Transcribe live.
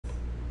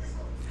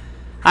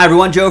Hi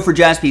everyone, Joe for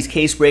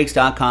JASPY'S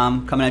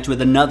coming at you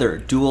with another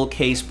dual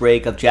case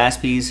break of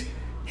JASPY'S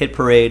Hit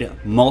Parade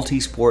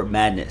Multi-Sport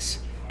Madness.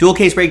 Dual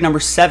case break number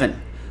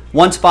 7.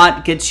 One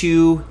spot gets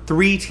you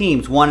 3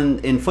 teams, one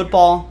in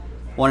football,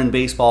 one in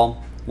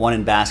baseball, one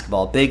in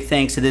basketball. Big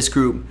thanks to this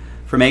group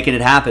for making it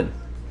happen.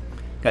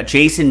 Got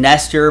Jason,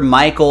 Nestor,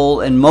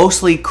 Michael, and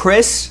mostly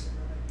Chris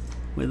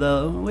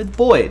with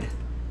Boyd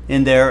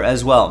in there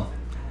as well.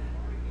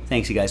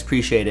 Thanks, you guys.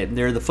 Appreciate it.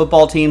 They're the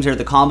football teams. They're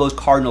the combos.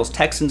 Cardinals,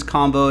 Texans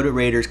comboed.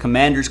 Raiders,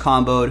 Commanders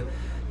comboed.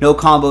 No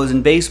combos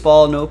in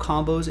baseball. No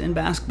combos in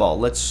basketball.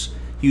 Let's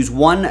use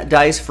one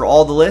dice for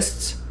all the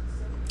lists.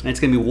 And it's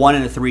going to be 1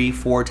 and a 3,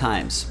 4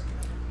 times.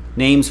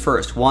 Names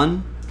first.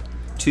 1,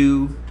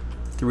 2,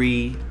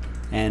 3,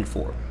 and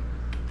 4.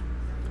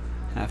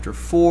 After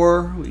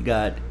 4, we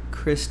got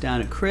Chris down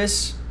at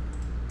Chris.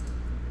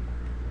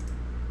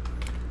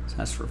 So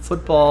that's for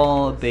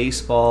football,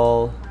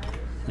 baseball,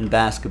 and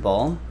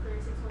basketball.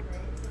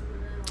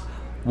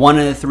 1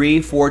 and a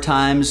 3, 4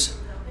 times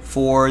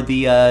for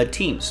the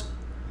teams.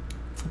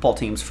 Football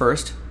teams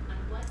first.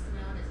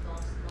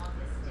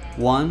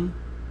 1,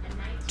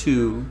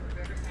 2,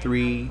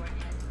 3,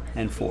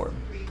 and 4.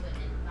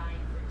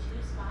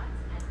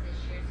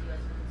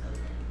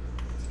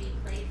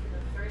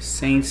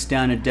 Saints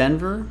down at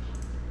Denver.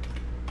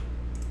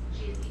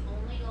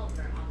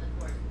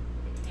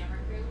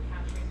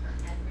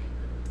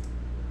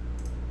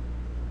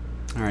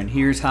 All right,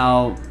 here's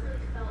how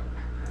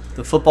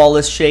the football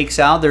list shakes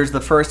out. There's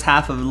the first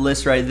half of the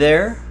list right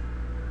there.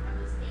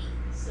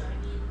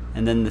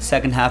 And then the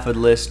second half of the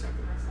list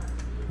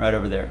right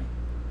over there.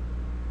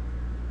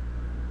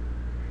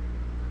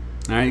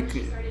 All right.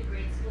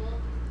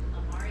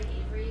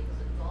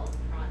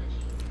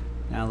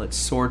 Now let's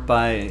sort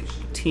by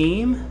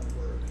team.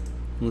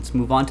 Let's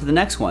move on to the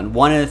next one.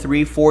 1 and a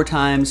 3, 4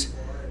 times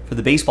for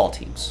the baseball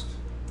teams.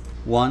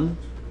 1,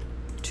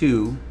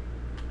 2,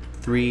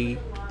 3,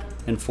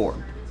 and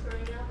 4.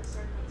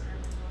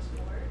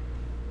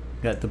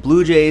 Got the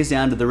Blue Jays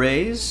down to the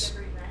Rays.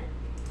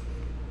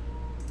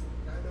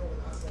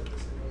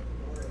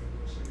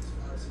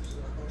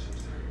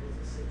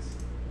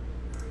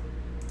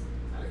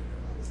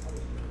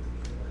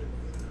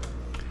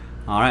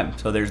 All right,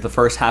 so there's the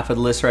first half of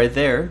the list right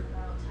there.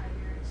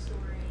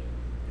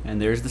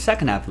 And there's the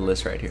second half of the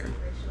list right here.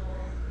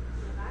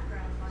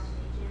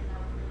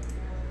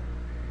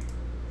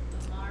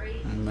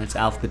 And let's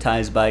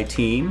alphabetize by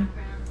team.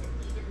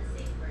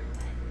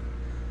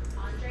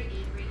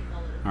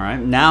 All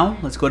right, now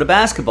let's go to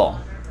basketball.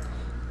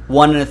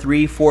 1 and a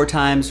 3, 4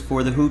 times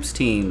for the hoops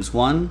teams.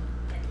 1,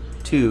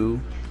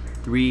 2,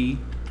 3,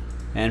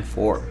 and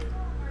 4.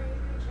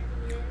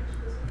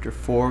 After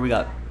 4, we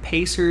got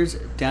Pacers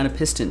down to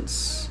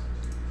Pistons.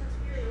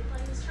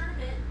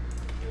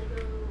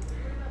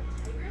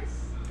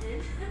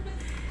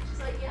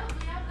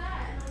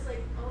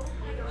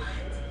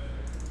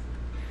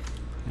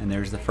 And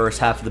there's the first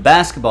half of the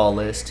basketball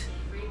list.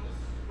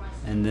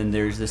 And then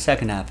there's the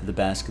second half of the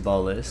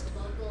basketball list.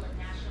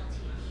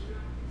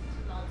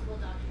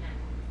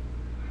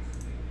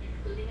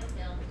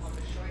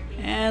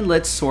 And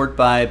let's sort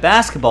by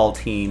basketball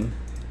team.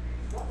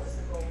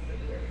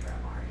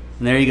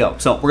 And there you go.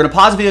 So we're going to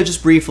pause the video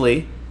just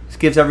briefly. This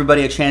gives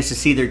everybody a chance to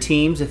see their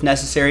teams if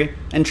necessary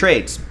and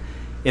trades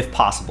if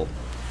possible.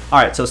 All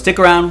right, so stick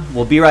around.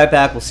 We'll be right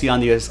back. We'll see you on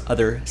the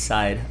other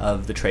side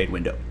of the trade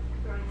window.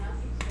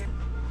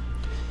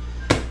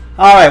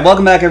 All right,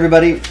 welcome back,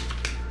 everybody.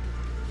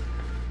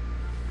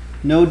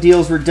 No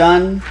deals were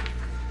done.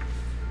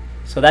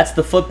 So that's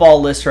the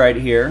football list right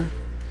here.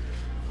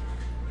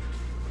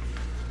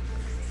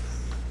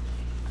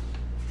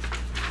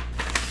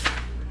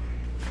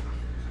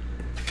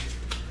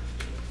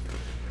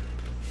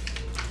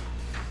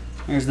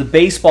 There's the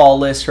baseball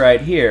list right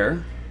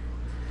here.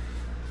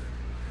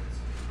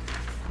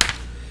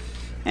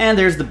 And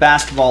there's the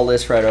basketball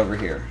list right over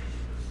here.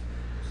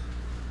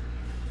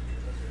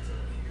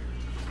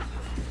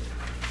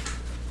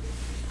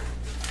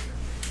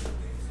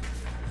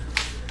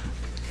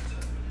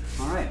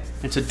 All right,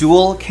 it's a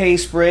dual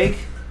case break.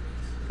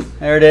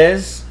 There it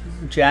is.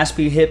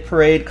 JASPY Hit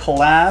Parade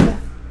collab.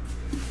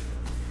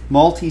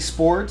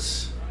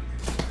 Multi-sports.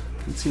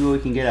 Let's see what we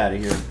can get out of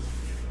here.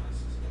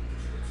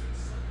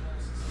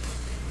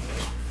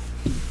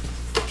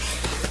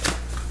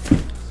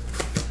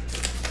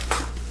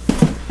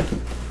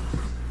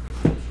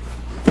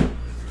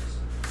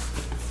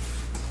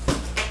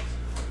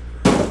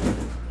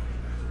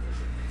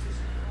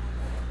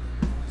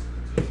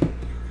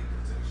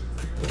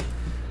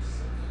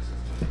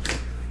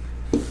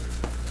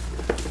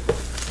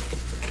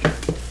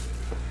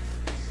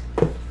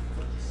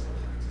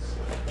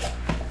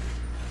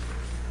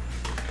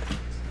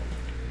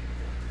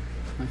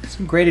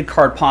 Some graded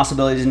card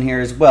possibilities in here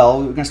as well.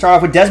 We're going to start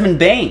off with Desmond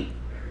Bain,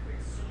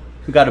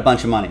 who got a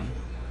bunch of money.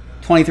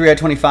 23 out of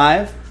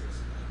 25.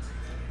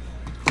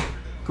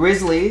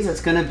 Grizzlies,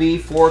 that's going to be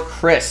for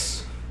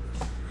Chris.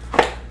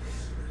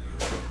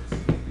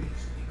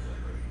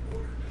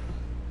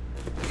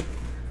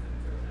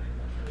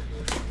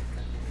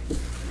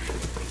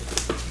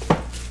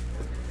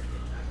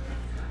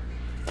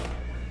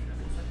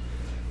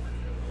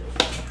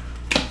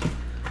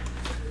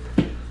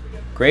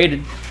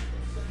 Graded.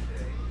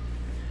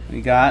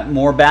 We got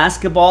more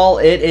basketball.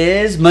 It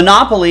is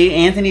Monopoly,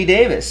 Anthony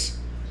Davis.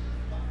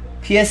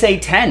 PSA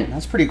 10.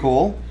 That's pretty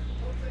cool.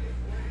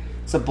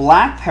 It's a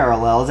black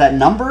parallel. Is that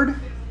numbered?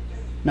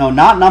 No,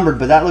 not numbered,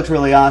 but that looks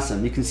really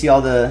awesome. You can see all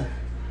the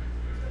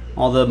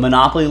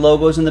Monopoly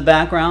logos in the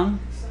background.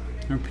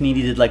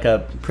 Panini did like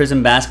a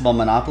Prism basketball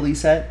Monopoly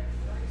set.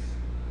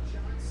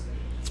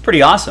 It's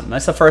pretty awesome.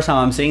 That's the first time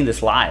I'm seeing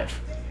this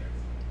live.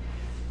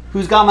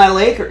 Who's got my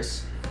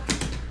Lakers?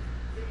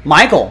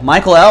 Michael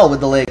L with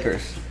the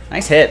Lakers.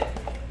 Nice hit.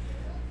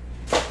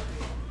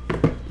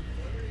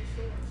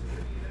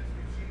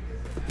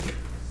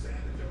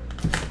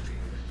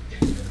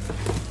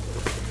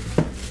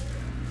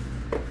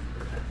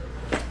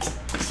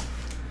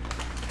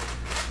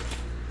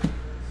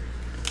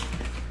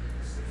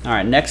 All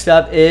right, next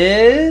up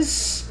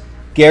is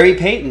Gary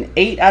Payton,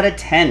 8 out of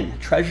 10,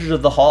 Treasures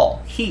of the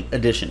Hall, Heat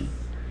Edition.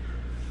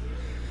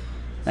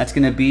 That's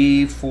going to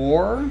be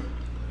for,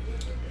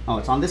 oh,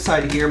 it's on this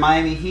side here,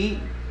 Miami Heat.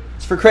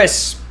 It's for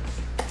Chris.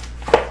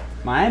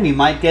 Miami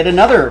might get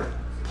another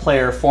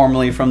player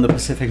formerly from the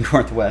Pacific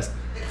Northwest.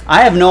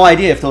 I have no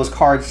idea if those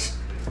cards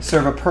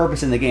serve a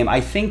purpose in the game.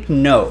 I think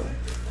no.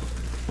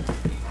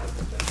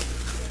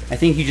 I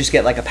think you just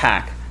get like a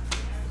pack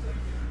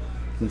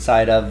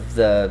inside of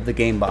the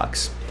game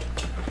box.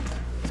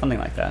 Something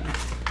like that.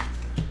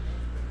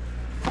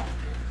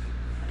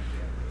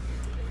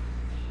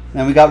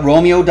 Then we got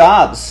Romeo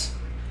Dobbs.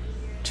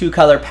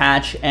 2-color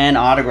patch and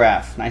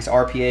autograph. Nice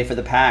RPA for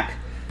the pack.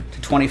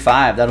 To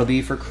 25. That'll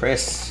be for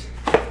Chris.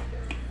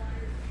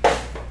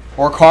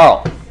 Or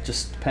Carl.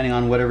 Just depending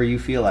on whatever you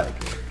feel like,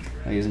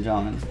 ladies and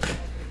gentlemen.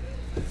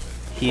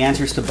 He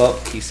answers to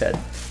both, he said.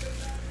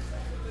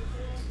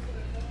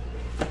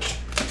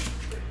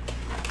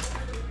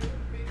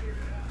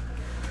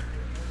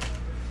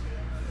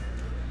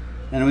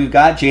 And we've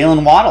got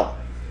Jalen Waddle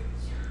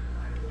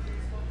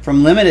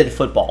from Limited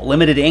Football,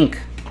 Limited Ink.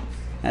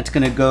 That's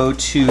going to go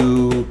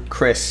to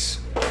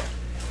Chris.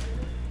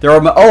 There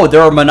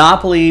are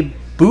Monopoly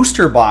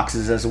booster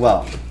boxes as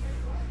well.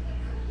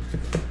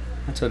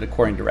 That's what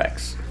according to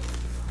Rex.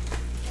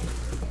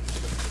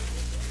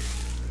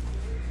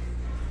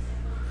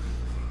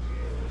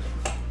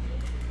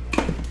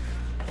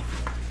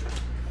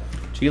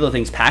 Gilo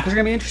thinks Packers are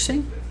going to be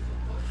interesting.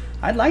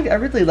 I'd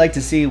really like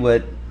to see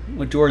what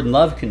Jordan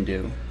Love can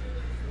do.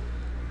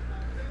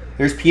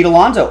 There's Pete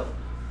Alonso.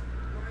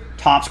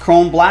 Topps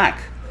Chrome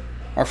Black.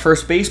 Our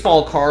first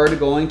baseball card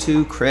going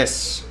to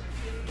Chris.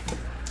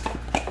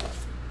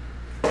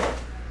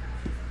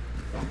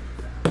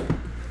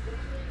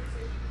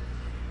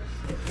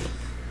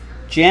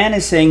 Jan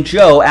is saying,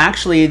 Joe,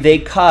 actually they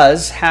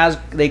cause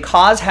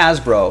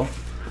Hasbro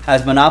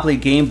has Monopoly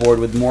game board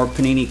with more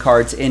Panini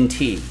cards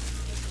NT.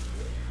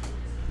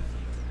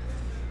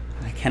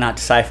 I cannot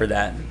decipher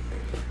that.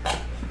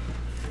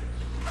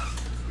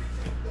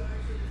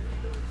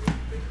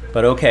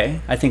 But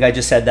okay, I think I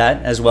just said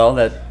that as well,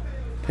 that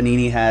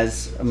Panini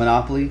has a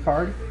Monopoly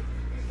card,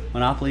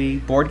 Monopoly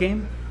board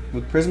game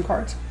with Prism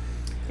cards.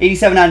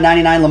 87 out of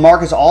 99,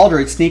 LaMarcus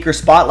Aldridge, sneaker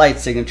spotlight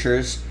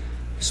signatures,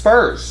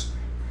 Spurs.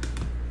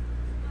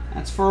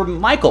 That's for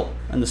Michael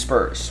and the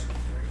Spurs.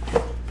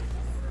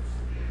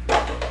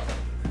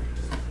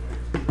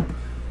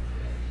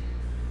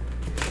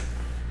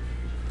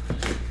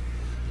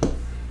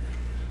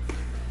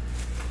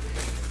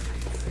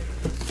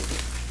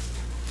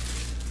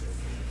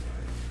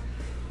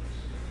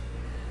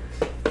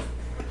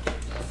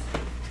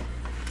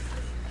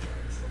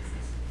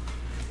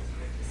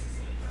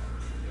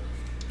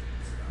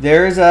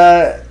 There's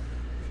a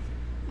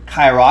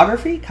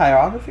chirography?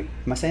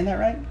 Am I saying that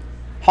right?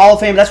 Hall of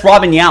Fame, that's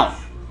Robin Yount.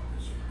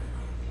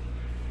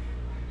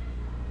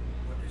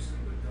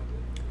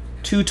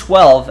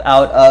 212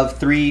 out of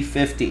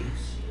 350.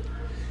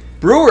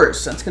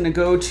 Brewers, that's going to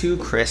go to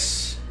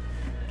Chris.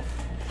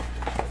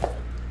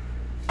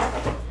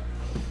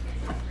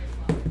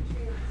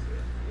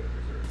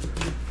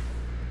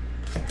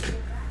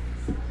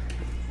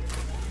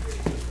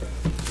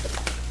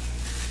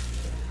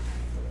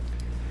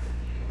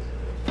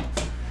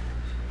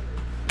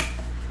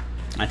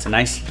 That's a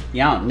nice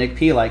Yount. Nick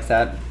P likes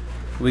that.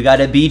 We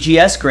got a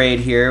BGS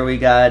grade here. We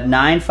got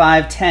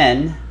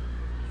 9/5/10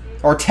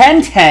 or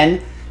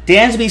 10/10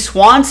 Dansby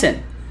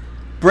Swanson.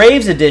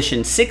 Braves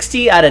edition,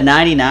 60 out of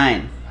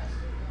 99.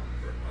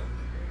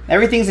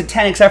 Everything's a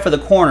 10 except for the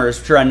corners,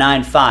 which are a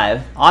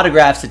 9/5.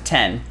 Autographs at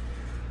 10.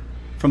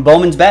 From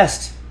Bowman's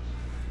Best.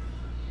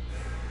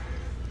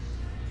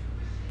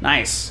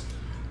 Nice.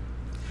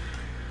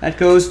 That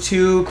goes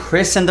to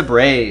Chris and the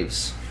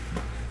Braves.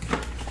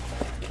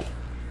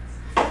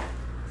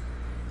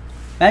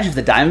 Imagine if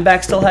the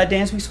Diamondbacks still had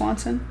Dansby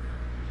Swanson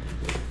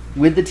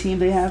with the team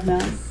they have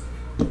now.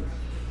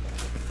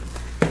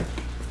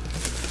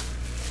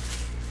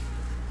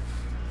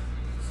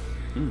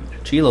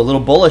 Gilo, a little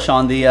bullish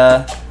on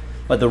the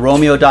the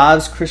Romeo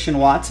Dobbs, Christian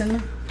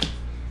Watson.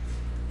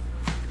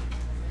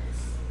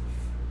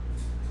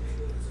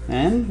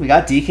 And we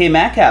got DK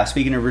Metcalf,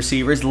 speaking of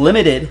receivers,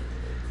 limited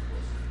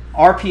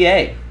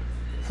RPA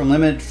from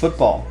Limited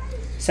Football.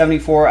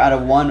 74 out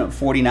of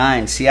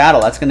 149.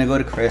 Seattle, that's going to go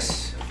to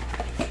Chris.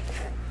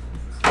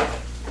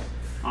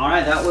 All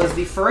right, that was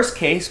the first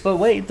case, but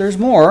wait, there's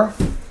more.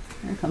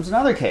 Here comes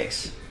another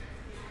case.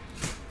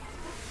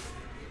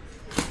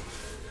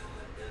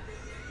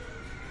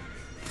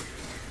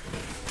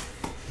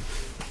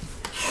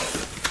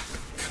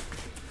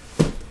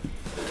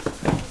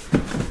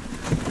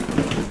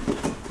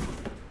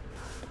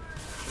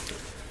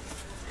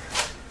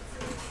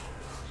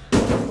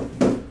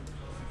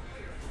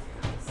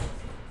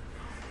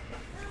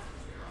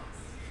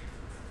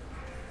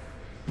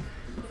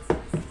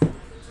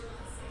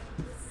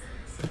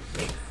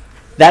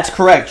 That's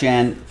correct,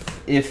 Jan.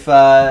 If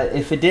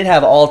it did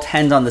have all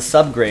 10s on the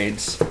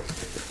subgrades,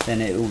 then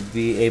it would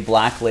be a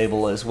black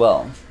label as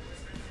well.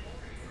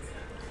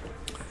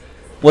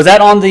 Was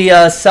that on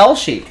the sell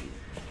sheet?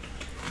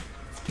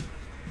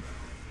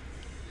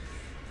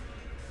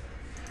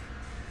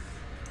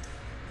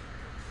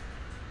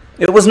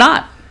 It was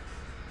not.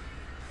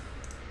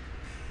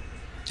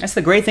 That's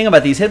the great thing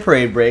about these hit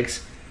parade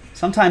breaks.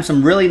 Sometimes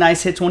some really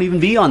nice hits won't even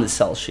be on the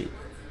sell sheet.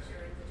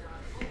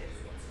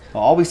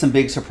 Always some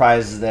big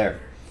surprises there.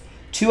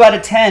 2 out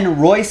of 10,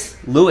 Royce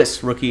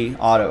Lewis, rookie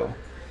auto.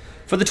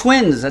 For the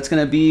Twins, that's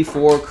going to be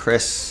for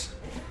Chris.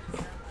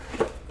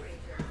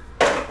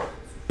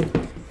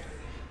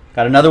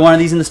 Got another one of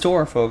these in the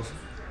store, folks.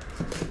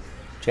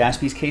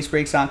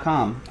 JASPY'S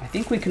I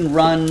think we can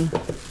run,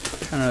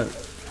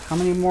 how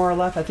many more are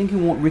left? I think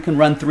we can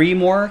run 3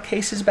 more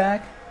cases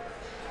back.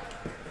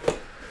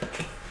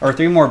 Or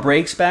 3 more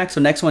breaks back.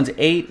 So next one's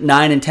 8,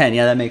 9, and 10.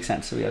 Yeah, that makes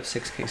sense. So we have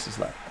 6 cases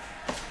left.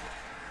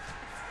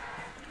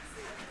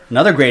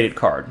 Another graded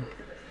card.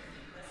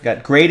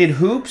 Got graded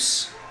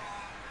hoops.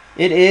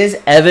 It is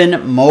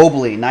Evan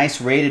Mobley. Nice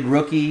rated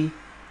rookie.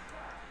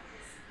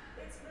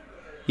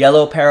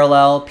 Yellow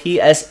parallel.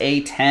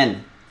 PSA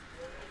 10.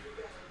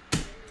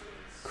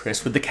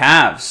 Chris with the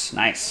Cavs.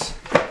 Nice.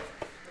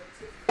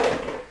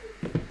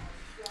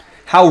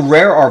 How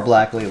rare are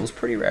black labels?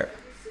 Pretty rare.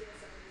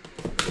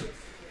 I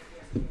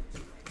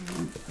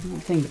don't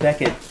think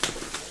Beckett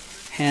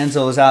hands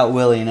those out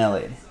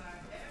willy-nilly.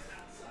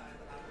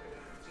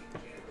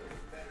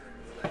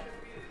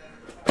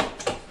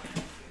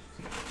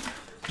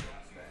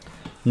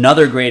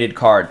 Another graded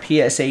card,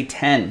 PSA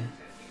 10.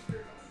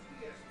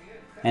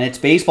 And it's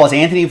baseball. It's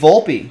Anthony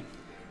Volpe.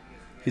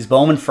 He's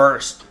Bowman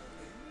first.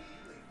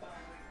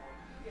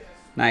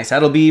 Nice.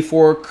 That'll be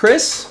for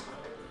Chris.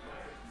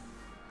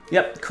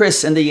 Yep,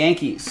 Chris and the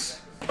Yankees.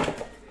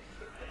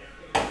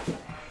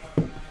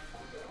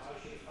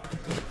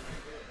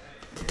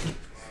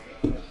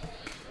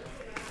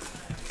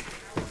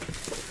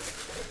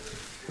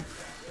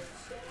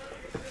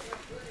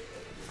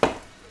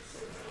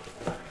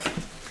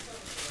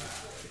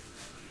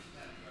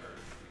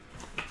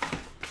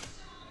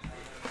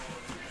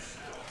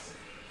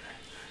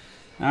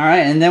 All right,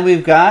 and then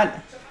we've got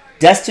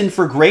Destined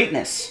for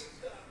Greatness.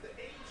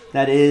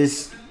 That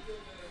is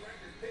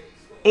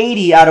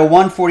 80 out of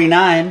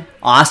 149.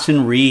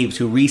 Austin Reeves,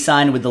 who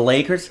re-signed with the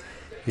Lakers.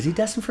 Is he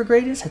destined for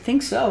greatness? I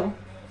think so.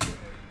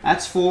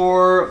 That's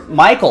for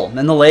Michael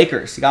and the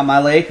Lakers. He got my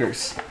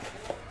Lakers.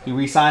 He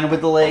re-signed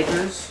with the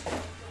Lakers.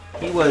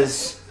 He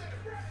was,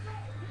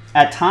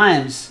 at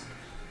times,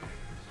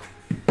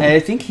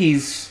 I think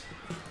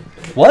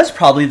was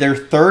probably their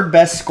 3rd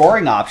best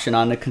scoring option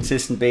on a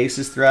consistent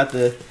basis throughout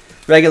the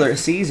regular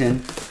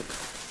season,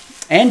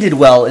 and did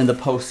well in the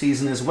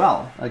postseason as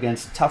well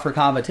against tougher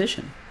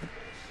competition.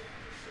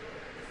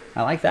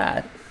 I like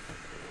that.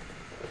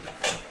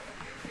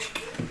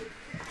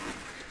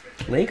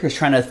 Lakers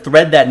trying to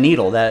thread that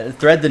needle,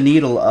 thread the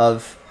needle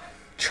of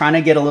trying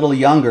to get a little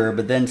younger,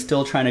 but then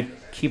still trying to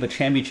keep a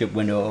championship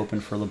window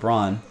open for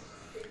LeBron.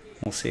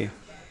 We'll see.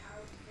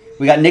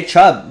 We got Nick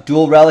Chubb,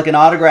 dual relic and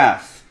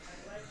autograph.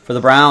 For the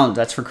Browns,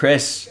 that's for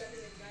Chris.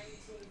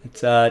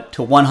 It's to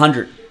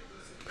 100,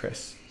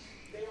 Chris.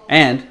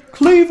 And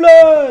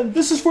Cleveland,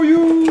 this is for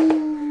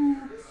you.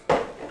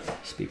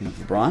 Speaking of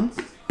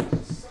LeBron.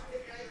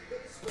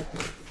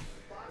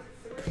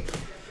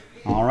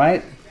 All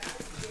right,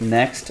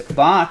 next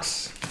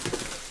box.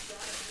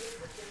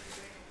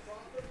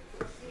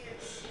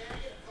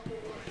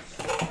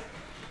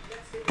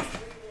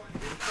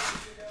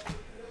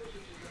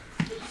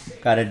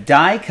 Got a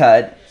die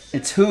cut.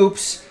 It's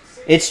hoops.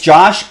 It's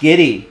Josh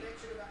Giddey.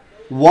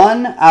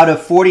 1 out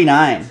of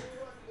 49.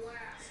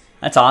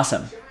 That's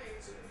awesome.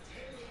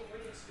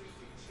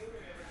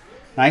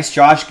 Nice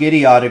Josh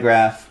Giddey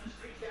autograph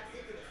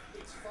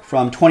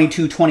from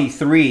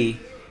 22-23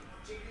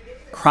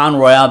 Crown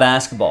Royale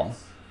Basketball.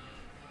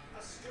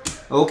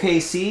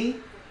 OKC,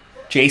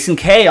 Jason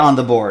K on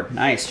the board.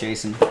 Nice,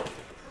 Jason.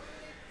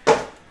 All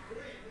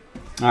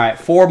right,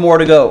 4 more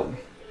to go.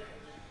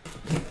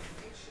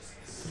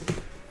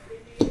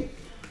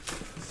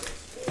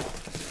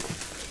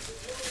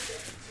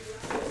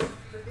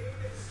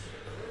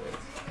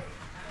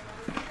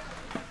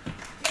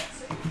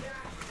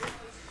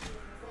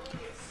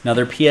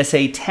 Another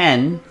PSA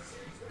 10.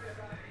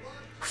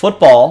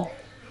 Football.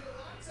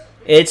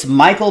 It's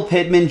Michael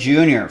Pittman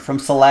Jr. from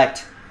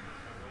Select.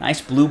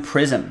 Nice blue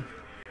prism.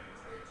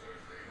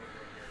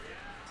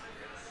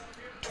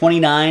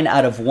 29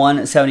 out of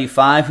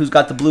 175. Who's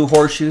got the blue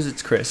horseshoes?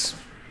 It's Chris.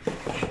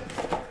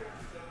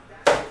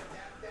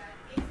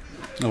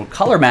 Little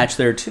color match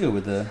there too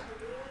with the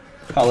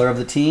color of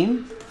the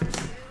team.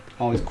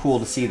 Always cool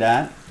to see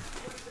that.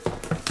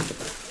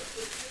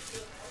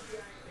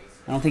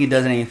 I don't think he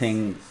does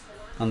anything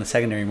on the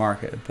secondary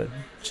market, but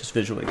it's just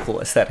visually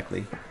cool,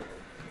 aesthetically.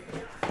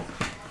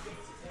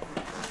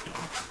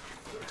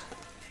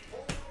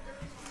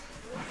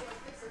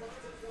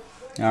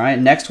 All right,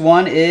 next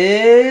one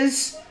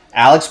is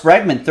Alex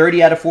Bregman,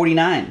 30 out of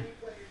 49.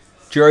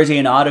 Jersey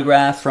and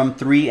autograph from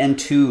 3 and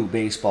 2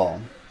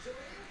 baseball.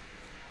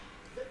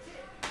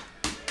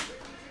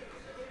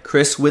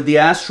 Chris with the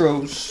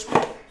Astros.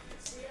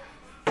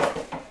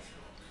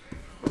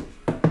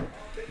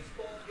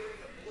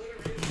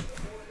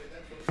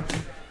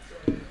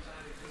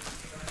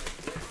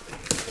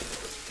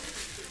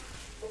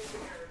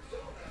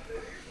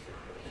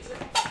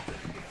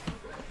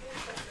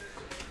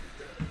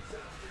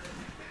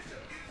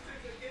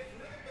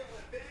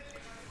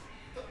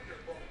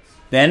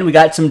 Then we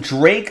got some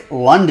Drake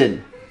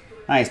London.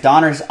 Nice.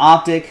 Donruss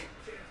Optic.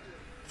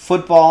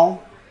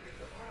 Football.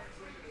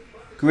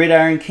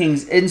 Gridiron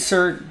Kings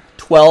insert.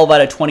 12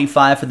 out of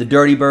 25 for the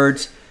Dirty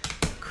Birds.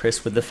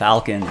 Chris with the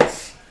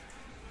Falcons.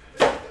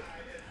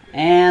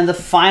 And the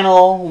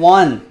final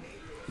one.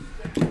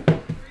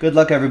 Good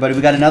luck, everybody. We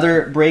got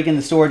another break in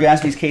the store,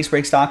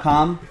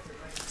 JASPY'S,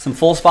 Some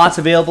full spots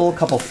available. A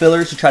couple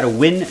fillers to try to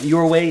win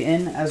your way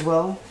in as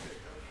well.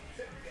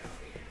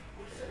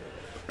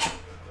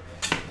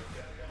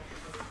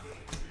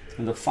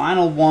 And the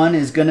final one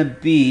is going to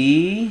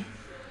be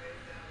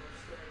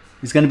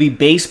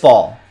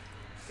baseball.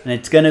 And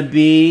it's going to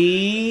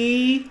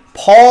be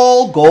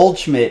Paul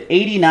Goldschmidt,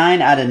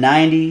 89 out of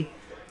 90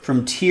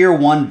 from Tier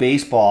 1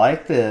 baseball.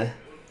 I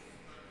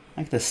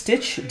like the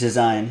stitch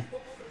design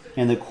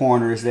in the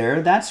corners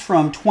there. That's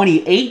from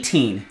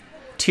 2018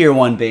 Tier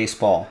 1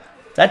 baseball.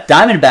 That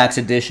Diamondbacks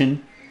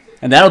edition.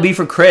 And that'll be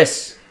for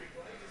Chris.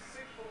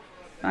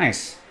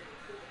 Nice.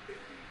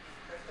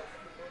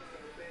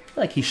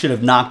 Like he should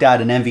have knocked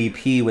out an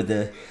MVP with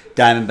the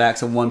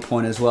Diamondbacks at one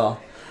point as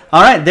well.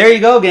 All right, there you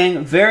go,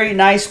 gang. Very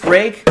nice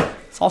break.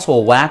 It's also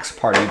a wax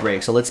party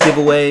break, so let's give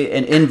away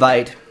an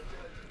invite.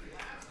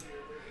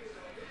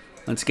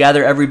 Let's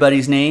gather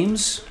everybody's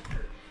names.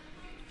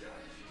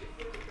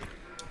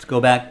 Let's go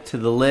back to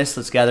the list.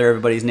 Let's gather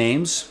everybody's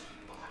names.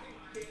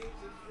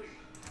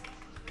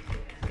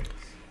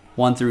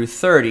 1 through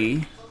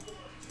 30.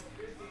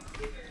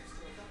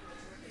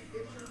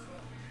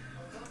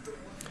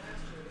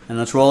 And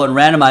let's roll it and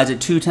randomize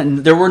it.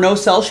 210. There were no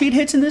sell sheet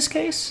hits in this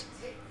case?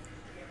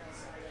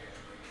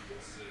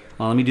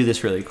 Well, let me do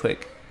this really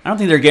quick. I don't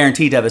think they're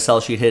guaranteed to have a sell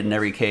sheet hit in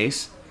every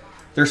case.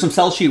 There's some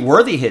sell sheet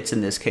worthy hits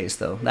in this case,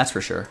 though. That's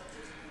for sure.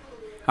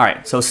 All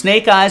right, so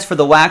Snake Eyes for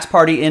the Wax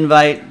Party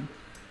invite.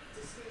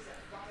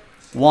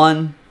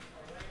 1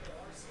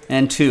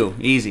 and 2.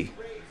 Easy.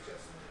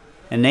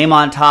 And name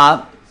on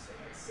top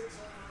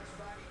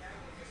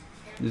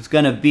is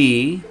going to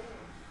be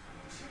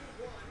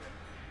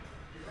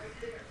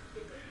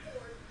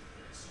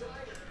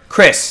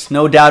Chris,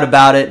 no doubt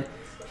about it.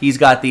 He's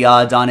got the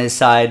odds on his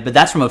side, but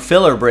that's from a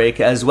filler break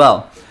as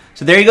well.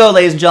 So there you go,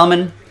 ladies and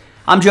gentlemen.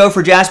 I'm Joe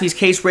for JASPY'S,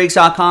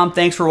 CaseBreaks.com.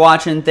 Thanks for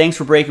watching. Thanks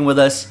for breaking with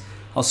us.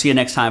 I'll see you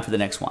next time for the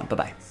next one.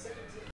 Bye-bye.